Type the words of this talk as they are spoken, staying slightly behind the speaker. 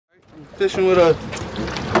Fishing with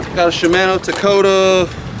got a Shimano Dakota,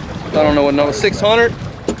 I don't know what number, 600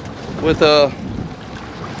 with a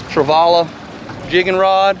Travala jigging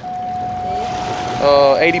rod,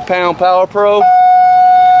 80-pound Power Pro,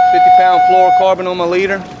 50-pound fluorocarbon on my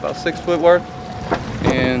leader, about 6 foot worth,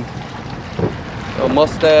 and a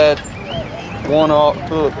Mustad one-aught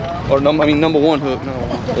hook, or number one hook. No.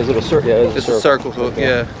 Is it a circle? Yeah, it's a circle hook.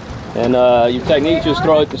 Yeah. And your technique, just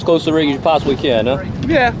throw it as close to the rig as you possibly can, huh?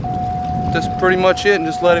 Yeah. That's pretty much it, and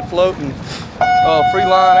just let it float and free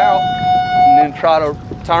line out, and then try to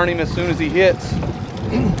turn him as soon as he hits.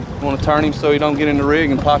 You want to turn him so he don't get in the rig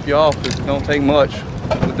and pop you off, because it don't take much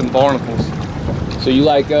with them barnacles. So you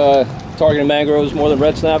like targeting mangroves more than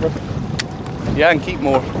red snapper? Yeah, I can keep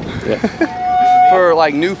more. Yeah. For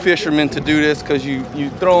like new fishermen to do this, because you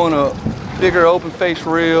throw in a bigger open face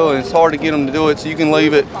reel and it's hard to get them to do it, so you can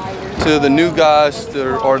leave it to the new guys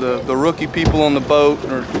or the rookie people on the boat,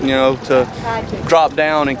 or to drop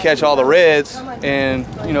down and catch all the reds, and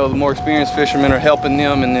the more experienced fishermen are helping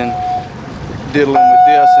them and then diddling with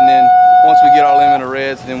this, and then once we get our limit of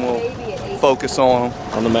reds, then we'll focus on them.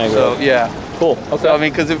 On the mangrove. So yeah. Cool. Okay. So,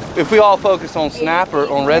 because if we all focus on snapper,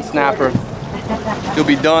 on red snapper, you'll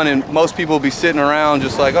be done, and most people will be sitting around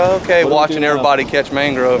just like, oh, okay, watching everybody catch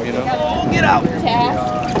mangrove, Get out!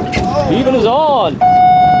 Even is on.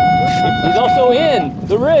 He's also in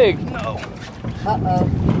the rig. No. Uh-oh.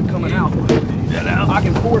 Coming out. Get out. I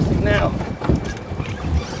can force him now.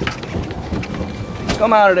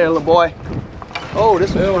 Come out of there, little boy. Oh,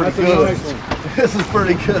 this is pretty good. Nice one. This is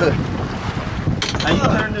pretty good. How you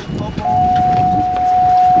turn this boat on?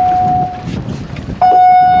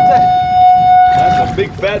 That's a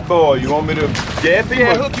big fat boy. You want me to gaff him?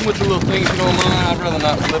 Yeah, hook him with the little things if you don't mind. I'd rather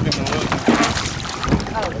not flip him and lose him.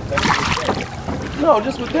 No,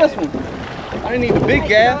 just with this one. I didn't need the big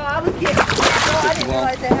gaff. I was getting. I didn't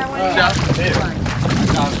realize that.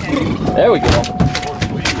 There we go.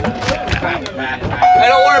 Hey,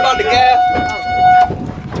 don't worry about the gaff.